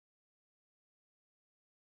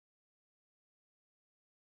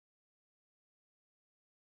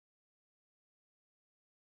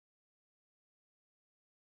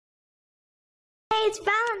it's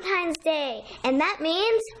Valentine's Day, and that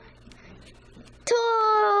means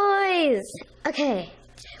toys. Okay,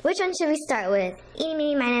 which one should we start with? Eeny,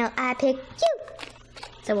 meeny, miny, I pick you.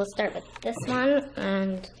 So we'll start with this one,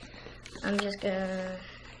 and I'm just gonna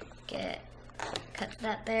cut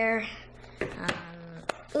that there.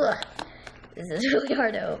 This is really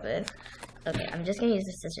hard to open. Okay, I'm just gonna use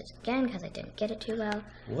the scissors again because I didn't get it too well.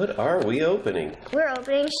 What are we opening? We're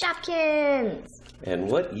opening Shopkins. And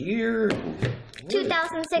what year?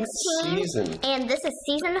 2016. What season? And this is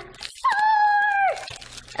season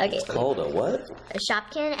 4. Okay. It's called a what? A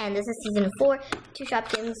Shopkin, and this is season 4. 2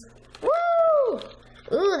 Shopkins. Woo!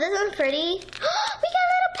 Ooh, this one's pretty. We got a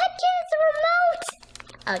little Petkin. It's a remote.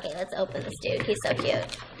 Okay, let's open this dude. He's so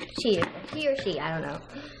cute. He or she, I don't know.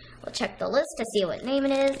 We'll check the list to see what name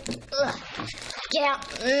it is. Ugh. Get out.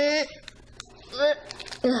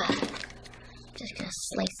 Ugh. Just gonna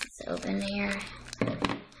slice this open here.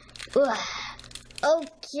 Ugh.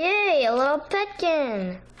 Okay, a little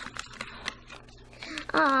Petkin.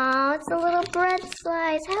 Aw, it's a little bread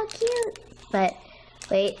slice. How cute. But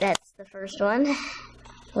wait, that's the first one.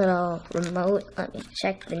 Little remote. Let me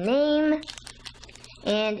check the name.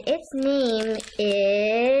 And its name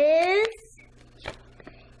is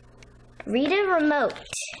Rita Remote.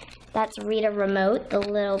 That's Rita Remote, the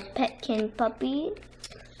little Petkin puppy.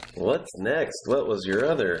 What's next? What was your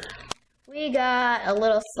other? We got a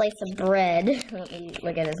little slice of bread. Let me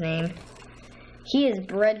look at his name. He is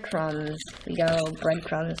Breadcrumbs. We got a little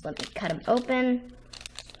Breadcrumbs. Let me cut him open.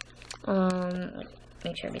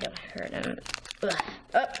 Make sure we don't hurt him. Ugh.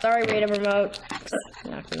 Oh, sorry, Rita Remote.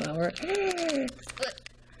 Knocked him over.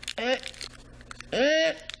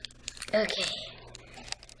 Okay.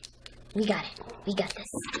 We got it. We got this.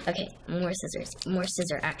 Okay, more scissors. More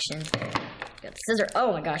scissor action. Got the scissor.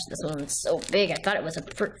 Oh my gosh, this one's so big. I thought it was a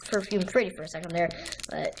perfume pretty for a second there.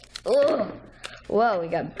 But, oh. Whoa, we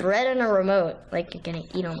got bread and a remote. Like you're gonna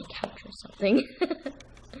eat on the couch or something.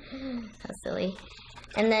 How silly.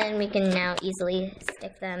 And then we can now easily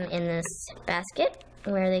stick them in this basket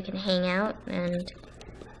where they can hang out. And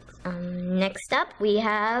next up we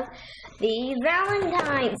have the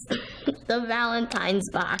Valentines. The Valentine's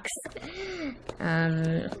box.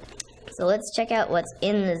 So let's check out what's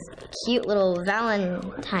in this cute little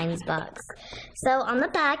Valentine's box. So on the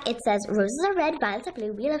back it says, roses are red, violets are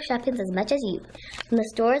blue, we love Shopkins as much as you. From the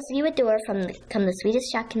stores you adore come the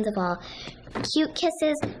sweetest Shopkins of all. Cute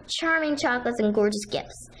kisses, charming chocolates, and gorgeous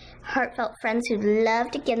gifts. Heartfelt friends who'd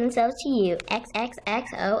love to give themselves to you.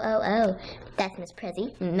 XXXOOO. That's Miss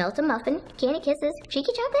Prezzy. Melt a muffin, candy kisses,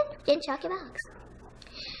 cheeky chocolate, and chalky box.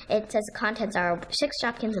 It says the contents are 6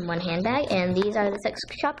 Shopkins in 1 handbag, and these are the 6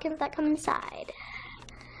 Shopkins that come inside.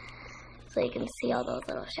 So you can see all those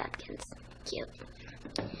little Shopkins. Cute.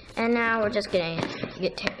 And now we're just gonna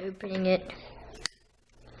get to opening it.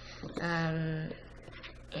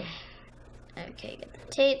 Okay, get the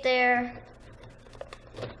tape there.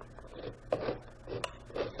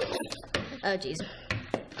 Oh, jeez.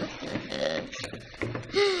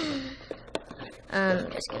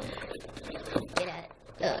 I'm just gonna get at it.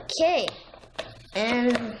 Okay.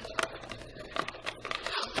 And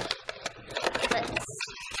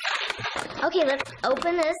let's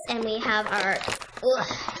open this, and we have our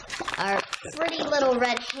pretty little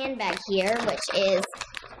red handbag here, which is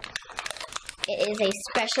a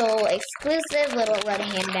special, exclusive little red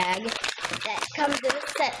handbag that comes in a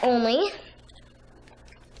set only.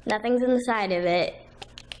 Nothing's inside of it.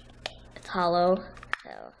 It's hollow.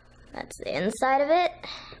 So that's the inside of it.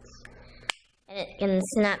 And it can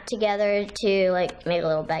snap together to like make a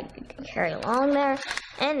little bag you can carry along there.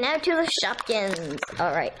 And now to the Shopkins.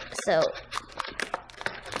 Alright, so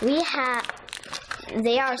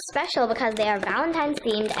they are special because they are Valentine's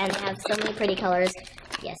themed and they have so many pretty colors.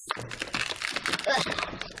 Yes.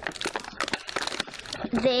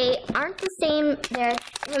 They aren't the same, they're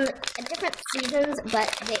from different seasons, but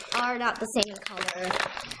they are not the same color.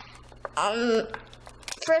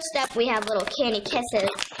 First up we have Little Candy Kisses.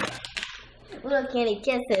 Little Candy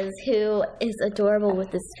Kisses, who is adorable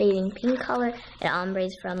with this fading pink color. It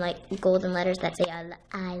ombres from like golden letters that say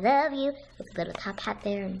I love you. With a little top hat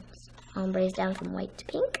there and ombres down from white to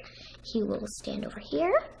pink. He will stand over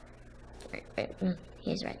here.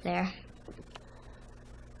 He's right there.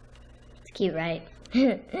 It's cute, right?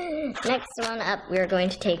 Next one up, we're going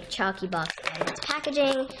to take Chalky Box and its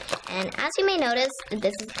packaging. And as you may notice,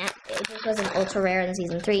 this was an ultra rare in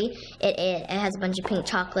season 3. It has a bunch of pink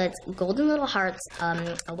chocolates, golden little hearts,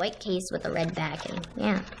 a white case with a red back, and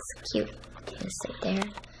yeah, it's cute. Just sit there.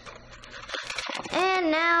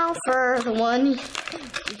 And now for the one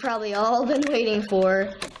you've probably all been waiting for.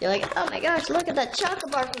 You're like, oh my gosh, look at that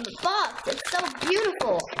chocolate bar from the box. It's so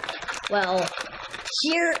beautiful. Well,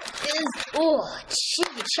 here is,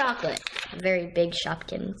 cheeky chocolate. Very big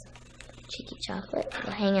Shopkins. Cheeky chocolate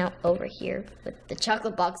will hang out over here with the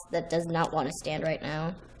chocolate box that does not want to stand right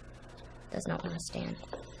now. Does not want to stand.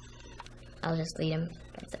 I'll just lead him.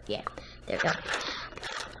 Yeah, there we go.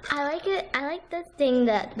 I like it. I like the thing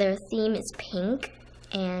that their theme is pink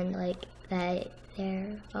and like that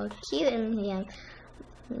they're all cute and they have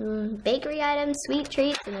bakery items, sweet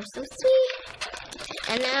treats, and they're so sweet.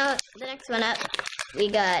 And now the next one up, we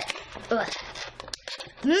got little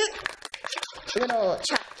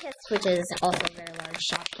chopped kiss, which is also a very large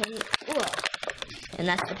Shopkin. And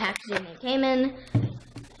that's the packaging they came in.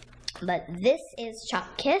 But this is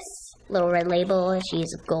chopped kiss, little red label.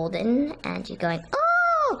 She's golden, and she's going,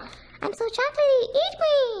 oh, I'm so chocolatey, eat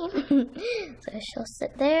me. So she'll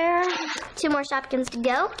sit there. 2 more Shopkins to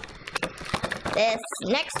go. This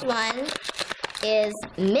next one is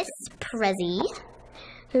Miss Prezi,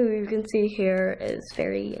 who you can see here is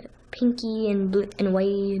very pinky and blue and white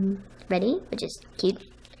and ready, which is cute.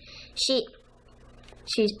 She's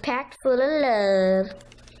packed full of love.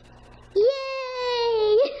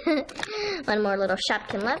 Yay! One more little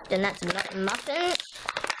Shopkin left, and that's Melton Muffin.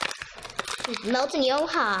 She's melting yo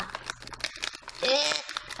hot.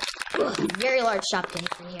 Very large Shopkins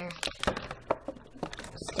in here.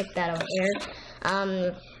 Stick that over here.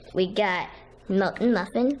 We got Melton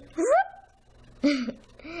Muffin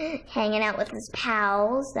hanging out with his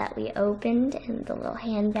pals that we opened in the little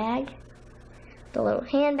handbag. The little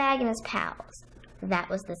handbag and his pals. That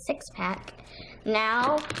was the 6-pack.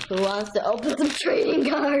 Now, who wants to open some trading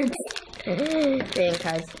cards? Trading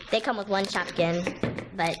cards. They come with 1 Shopkin,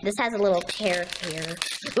 but this has a little tear here.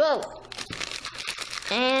 Whoa!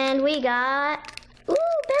 And we got, Beverly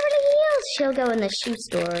Hills. She'll go in the shoe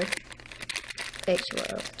store. Which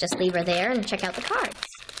we'll just leave her there and check out the cards.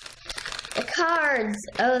 The cards.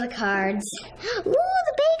 Oh, the cards. Ooh,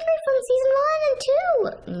 the bakery from season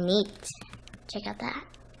 1 and 2. Neat. Check out that.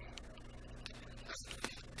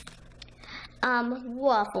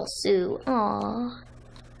 Waffle Sue. Aww.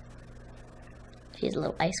 She has a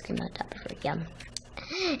little ice cream on top of her. Yum.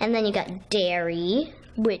 And then you got Dairy,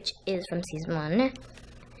 which is from season 1.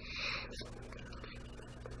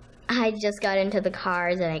 I just got into the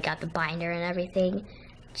cards and I got the binder and everything.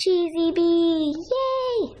 Cheesy Bee!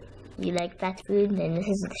 Yay! You like fast food? Then this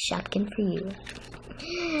is the Shopkin for you.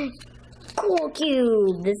 Cool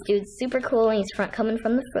Cube! This dude's super cool and he's coming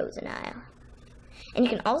from the frozen aisle. And you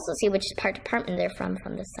can also see which department they're from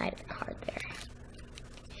the side of the card there.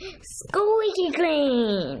 Squeaky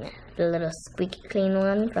Clean! The little squeaky clean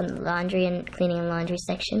one from the laundry and cleaning and laundry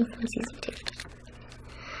section from season 2.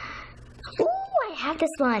 Ooh, I have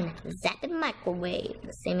this one. Zap and Microwave.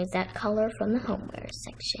 The same exact color from the homeware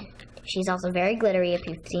section. She's also very glittery if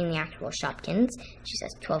you've seen the actual Shopkins. She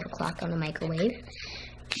says 12 o'clock on the microwave.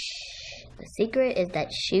 The secret is that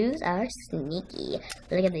shoes are sneaky.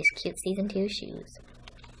 Look at these cute season 2 shoes.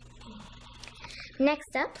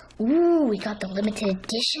 Next up, we got the limited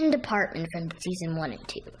edition department from season 1 and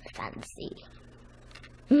 2. Fancy.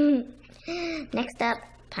 Next up,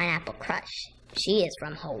 Pineapple Crush. She is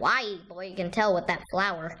from Hawaii. Boy, you can tell with that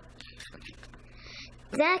flower.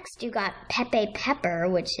 Next, you got Pepe Pepper,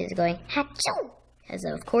 which is going Hachoo. As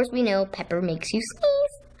of course we know, pepper makes you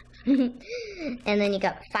sneeze. And then you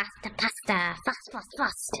got Fasta Pasta,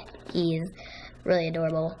 Fast. He's really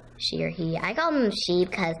adorable. She or he. I call him she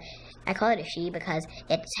because I call it a she because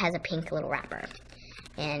it has a pink little wrapper.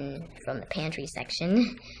 And from the pantry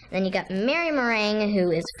section. Then you got Mary Meringue,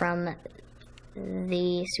 who is from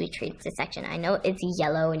the sweet treats section. I know it's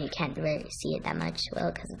yellow and you can't really see it that much.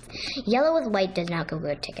 Well, because yellow with white does not go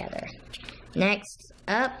good together. Next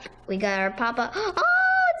up, we got our Papa. Oh,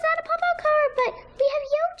 it's not a Papa card, but we have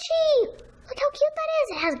Yoshi. Look how cute that is.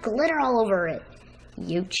 It has glitter all over it.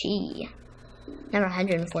 Yoshi. Number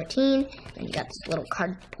 114. And you got this little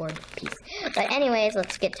cardboard piece. But anyways,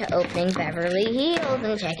 let's get to opening Beverly Hills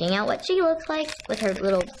and checking out what she looks like with her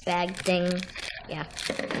little bag thing. Yeah.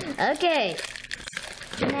 Okay.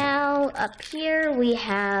 Now, up here we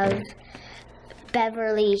have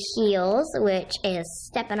Beverly Hills, which is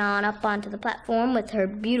stepping on up onto the platform with her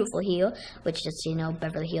beautiful heel, which just so you know,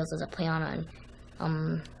 Beverly Hills is a play on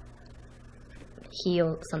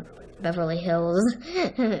Beverly Hills.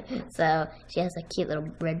 So she has a cute little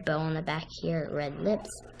red bow on the back here, red lips.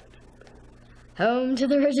 Home to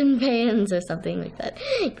the rich and pans or something like that.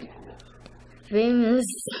 Famous.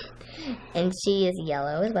 And she is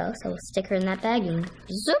yellow as well, so we'll stick her in that bag and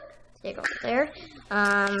zoop, stick her there.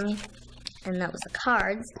 And that was the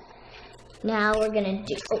cards. Now we're gonna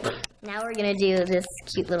do this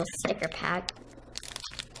cute little sticker pack.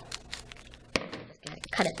 Just gonna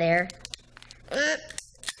cut it there.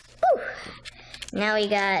 Now we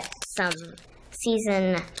got some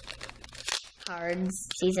season cards,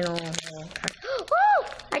 seasonal cards. Oh!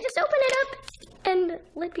 I just opened it up, and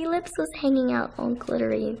Lippy Lips was hanging out all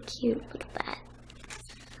glittery and cute. Look at that.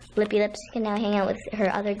 Lippy Lips can now hang out with her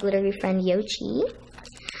other glittery friend Yoshi.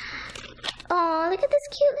 Oh, look at this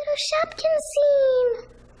cute little Shopkins scene.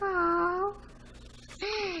 Aww.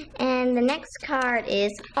 And the next card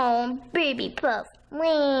is Baby Puff.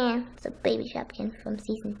 Wah. It's a baby Shopkin from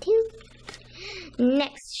season 2.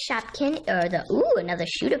 Next Shopkin, another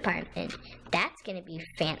shoe department. That's gonna be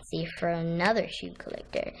fancy for another shoe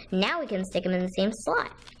collector. Now we can stick them in the same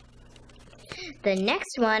slot. The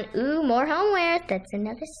next one, more homeware. That's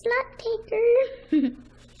another slot taker.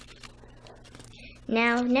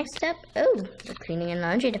 Now, next up, the cleaning and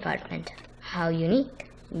laundry department. How unique.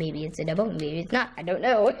 Maybe it's a double, maybe it's not. I don't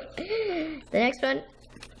know. The next one,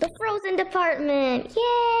 the frozen department.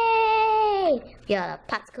 Yay! We got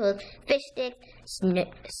popsicles, fish sticks,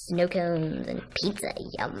 snow cones, and pizza.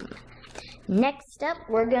 Yum. Next up,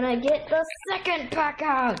 we're gonna get the second pack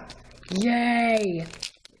out. Yay!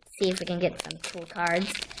 Let's see if we can get some cool cards.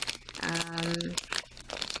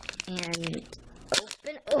 And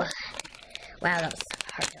open. Oh. Wow, that was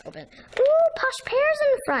hard to open. Ooh, Posh Pear's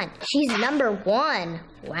in the front. She's number 1.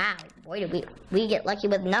 Wow, boy, did we get lucky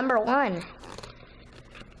with number 1.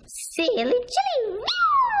 Silly Chili,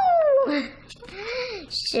 woo!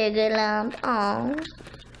 Sugar Lump, oh.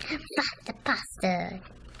 Pasta.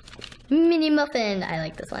 Mini Muffin, I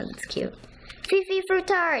like this one, it's cute. Fifi Fruit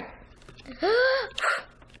Tart.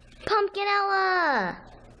 Pumpkinella.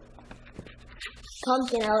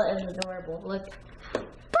 Pumpkinella is adorable, look.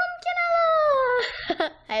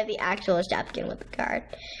 I have the actual Shopkin with the card.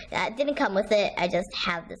 That didn't come with it. I just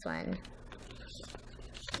have this one.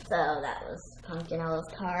 So that was Pumpkinella's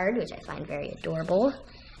card, which I find very adorable.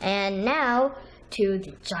 And now to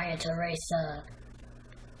the Giant Eraser.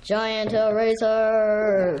 Giant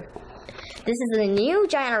Eraser. This is the new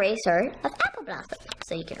Giant Eraser of Apple Blossom.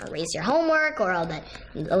 So you can erase your homework or all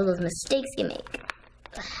those mistakes you make.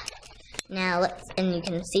 Now and you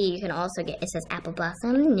can see, you can also get, it says Apple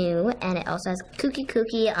Blossom, new, and it also has Cookie,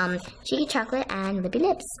 Cheeky Chocolate, and Lippy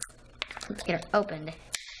Lips. Let's get her opened.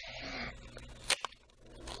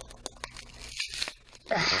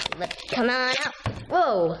 Come on out.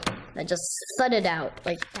 Whoa, that just thudded out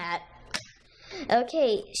like that.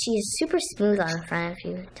 Okay, she's super smooth on the front if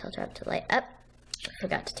you tilt her up to light up.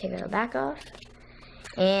 Forgot to take her back off.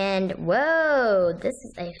 And whoa, this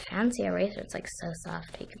is a fancy eraser. It's like so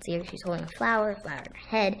soft. You can see her. She's holding a flower in her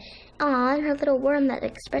head. Aw, and her little worm that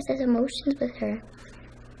expresses emotions with her.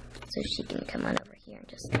 So she can come on over here and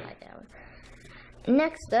just slide down.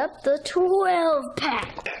 Next up, the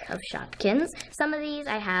 12-pack of Shopkins. Some of these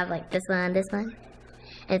I have, like this one. And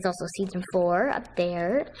it's also season 4 up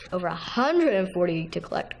there. Over 140 to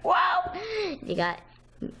collect. Wow! You got,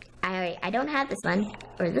 I don't have this one,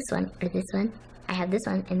 or this one, or this one. I have this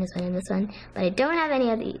one, and this one, and this one, but I don't have any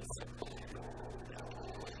of these.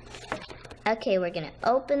 Okay, we're gonna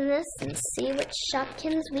open this and see what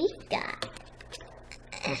Shopkins we got.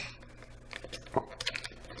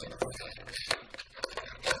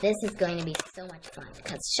 This is going to be so much fun,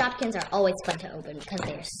 because Shopkins are always fun to open, because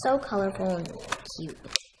they are so colorful and cute.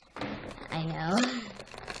 I know.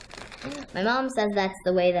 My mom says that's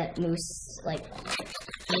the way that Moose, like,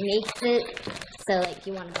 makes it. So, like,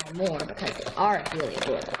 you want to buy more because they are really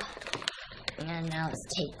adorable. And now let's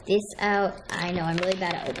take this out. I know I'm really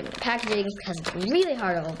bad at opening packaging because it's really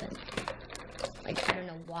hard to open. Like, I don't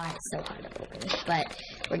know why it's so hard to open. But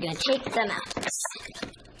we're going to take them out.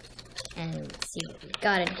 And see what we've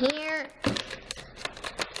got in here.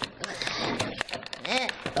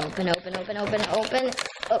 Open.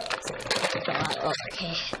 Oh,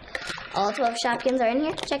 okay. All 12 Shopkins are in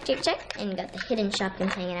here. Check. And you got the hidden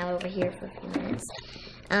Shopkins hanging out over here for a few minutes.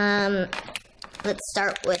 Let's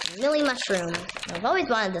start with Millie Mushroom. I've always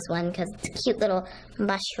wanted this one because it's a cute little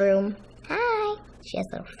mushroom. Hi! She has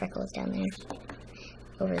little freckles down there.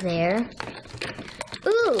 Over there.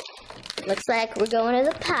 Ooh! Looks like we're going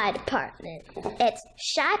to the pie department. It's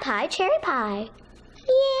Shy Pie Cherry Pie.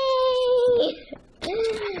 Yay!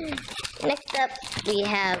 Next up, we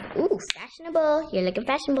have, fashionable. You're looking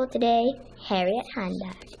fashionable today. Harriet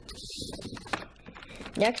Honda.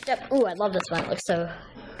 Next up, I love this one. It looks so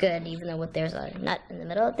good, even though there's a nut in the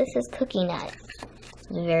middle. This is Cookie Nut. It's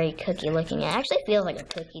very cookie looking. It actually feels like a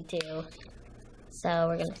cookie too. So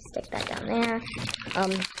we're gonna stick that down there.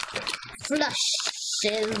 Flush.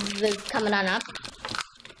 shiz is coming on up.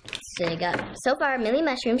 So you got, so far, Millie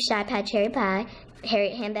Mushroom, Shy Pie, Cherry Pie,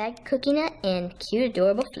 Harriet Handbag, Cookie Nut, and cute,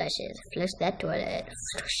 adorable flushes. Flush that toilet.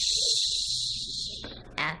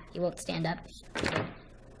 Ah, he won't stand up.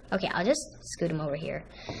 Okay, I'll just scoot him over here.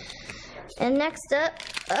 And next up,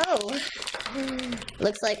 oh,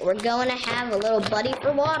 looks like we're going to have a little buddy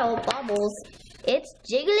for Waddle, Bobbles. It's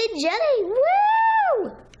Jiggly Jelly,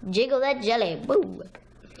 woo! Jiggle that jelly, woo!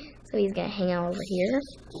 So he's gonna hang out over here.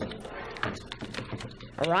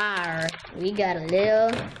 Rawr, we got a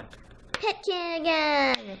little Petkin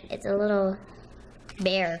again. It's a little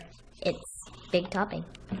bear. It's big topping.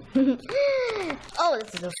 Oh,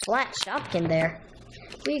 this is a flat Shopkin there.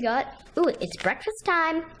 We got, ooh, it's breakfast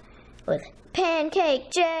time with Pancake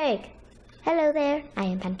Jake. Hello there, I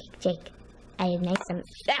am Pancake Jake. I am nice and,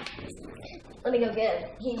 let me go get him.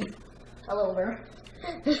 He's all over.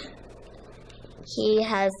 He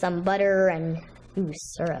has some butter and, ooh,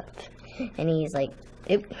 syrup. And he's like,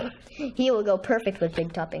 he will go perfect with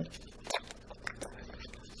big topping.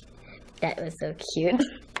 That was so cute.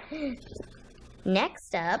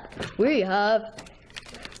 Next up, we have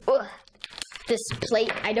this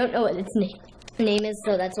plate. I don't know what its name is,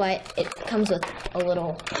 so that's why it comes with a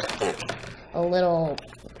little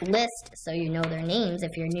list, so you know their names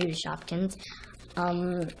if you're new to Shopkins.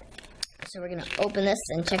 So we're gonna open this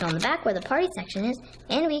and check on the back where the party section is,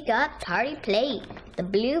 and we got party plate, the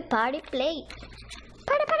blue party plate.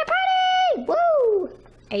 Party, party, party! Woo!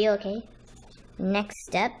 Are you okay?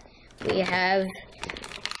 Next up, we have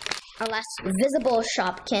our last visible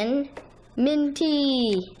Shopkin,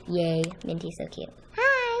 Minty. Yay, Minty's so cute.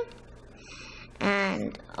 Hi!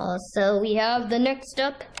 And also we have the next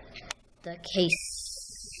up, the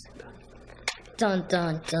case. Dun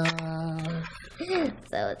dun dun.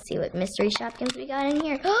 So let's see what mystery Shopkins we got in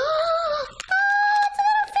here. Oh, it's a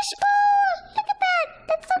little fishbowl! Look at that!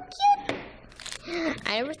 That's so cute!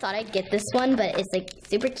 I never thought I'd get this one, but it's like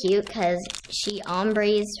super cute because she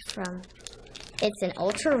ombres from, it's an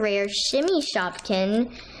ultra rare shimmy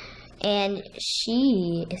Shopkin, and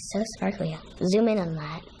she is so sparkly. Zoom in on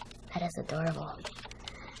that. That is adorable.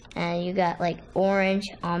 And you got like orange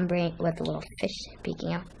ombre with a little fish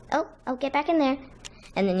peeking out. Oh, get back in there.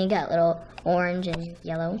 And then you got little orange and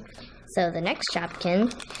yellow. So the next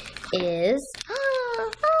Shopkin is, it's a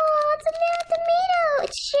little tomato.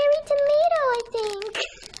 It's cherry tomato, I think.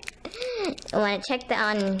 I want to check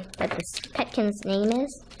on what this Petkin's name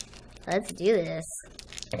is. Let's do this.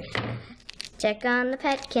 Check on the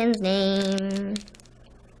Petkin's name.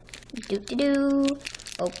 Doo-doo-doo.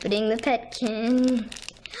 Opening the Petkin.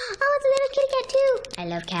 Oh, it's a little kitty cat too. I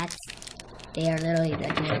love cats. They are literally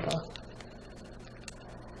adorable.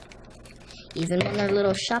 Even when they're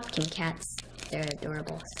little Shopkin cats, they're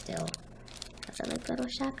adorable still. That's a little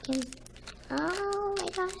Shopkin. Oh my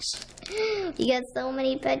gosh. You got so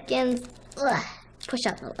many Petkins. Ugh. Push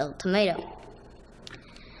out the little tomato.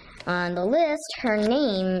 On the list, her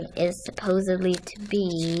name is supposedly to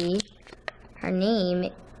be,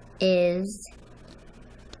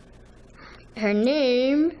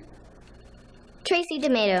 Tracy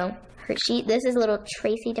Tomato. This is little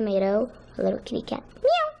Tracy Tomato, a little kitty cat.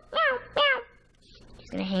 Meow, meow, meow. She's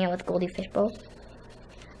gonna hang out with Goldie Fishbowl.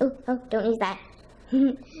 Oh, don't use that.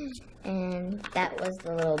 And that was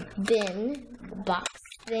the little bin, box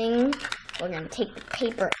thing. We're gonna take the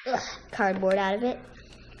paper, cardboard out of it.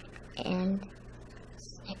 And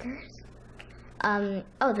stickers. The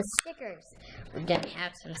stickers. We're gonna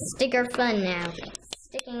have some sticker fun now.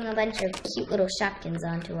 Sticking a bunch of cute little Shopkins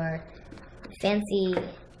onto our fancy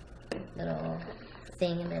little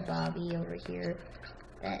thing in their bobby over here.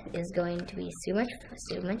 That is going to be so much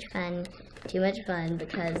fun. Too much fun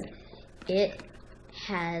because it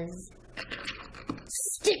has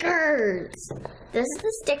stickers. This is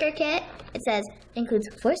the sticker kit. It says includes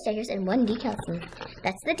 4 stickers and 1 decal scene.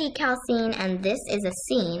 That's the decal scene, and this is a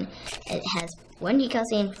scene. It has 1 decal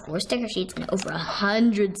scene, 4 sticker sheets, and over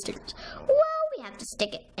 100 stickers. Whoa! We have to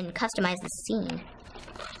stick it and customize the scene.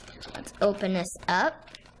 Let's open this up,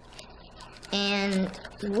 and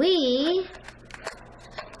we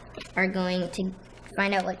are going to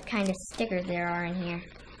find out what kind of stickers there are in here.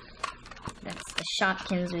 That's the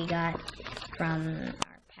Shopkins we got from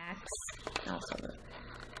our packs, also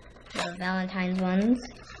the Valentine's ones.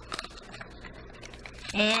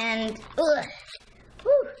 And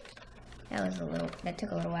that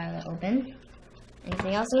took a little while to open.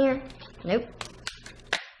 Anything else in here? Nope.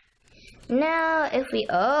 Now if we,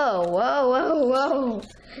 whoa.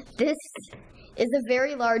 This is a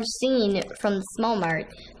very large scene from the Small Mart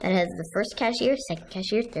that has the first cashier, second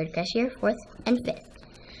cashier, third cashier, fourth, and fifth.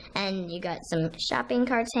 And you got some shopping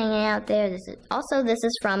carts hanging out there. This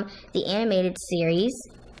is from the animated series.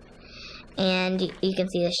 And you can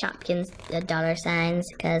see the Shopkins, the dollar signs,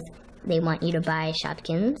 because they want you to buy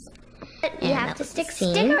Shopkins. But you have to stick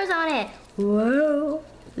stickers on it. Whoa!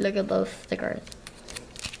 Look at those stickers.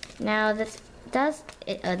 Now this does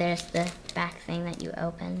it. Oh, there's the back thing that you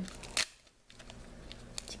open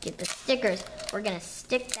to get the stickers. We're gonna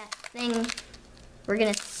stick that thing. We're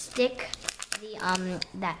gonna stick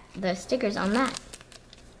the stickers on that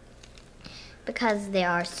because they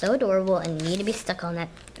are so adorable and need to be stuck on that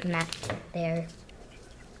mat there.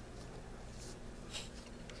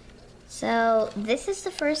 So this is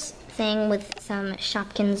the first thing with some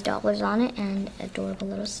Shopkins dollars on it and adorable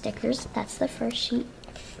little stickers. That's the first sheet.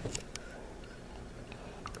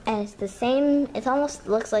 And it's the same, it almost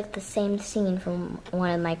looks like the same scene from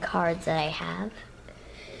one of my cards that I have.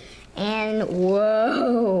 And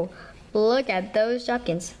whoa, look at those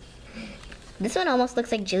Shopkins. This one almost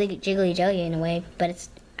looks like Jiggly Jelly in a way, but it's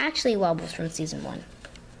actually Wobbles from season 1.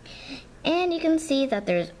 And you can see that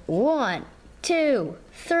there's 1, 2,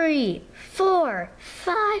 3, 4,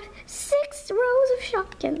 5, 6 rows of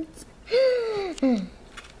Shopkins.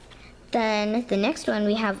 Then the next one,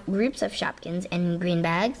 we have groups of Shopkins in green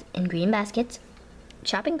bags, in green baskets,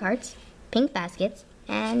 shopping carts, pink baskets,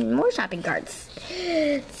 and more shopping carts.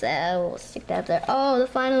 So we'll stick that there. Oh, the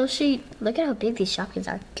final sheet. Look at how big these Shopkins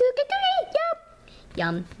are.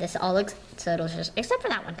 Yum. This all looks so delicious, except for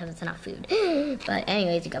that one because it's not food. But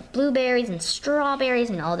anyways, you got blueberries and strawberries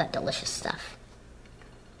and all that delicious stuff.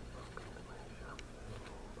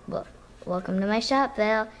 Well, welcome to my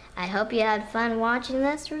Shopville. I hope you had fun watching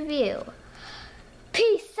this review.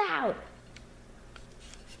 Peace out!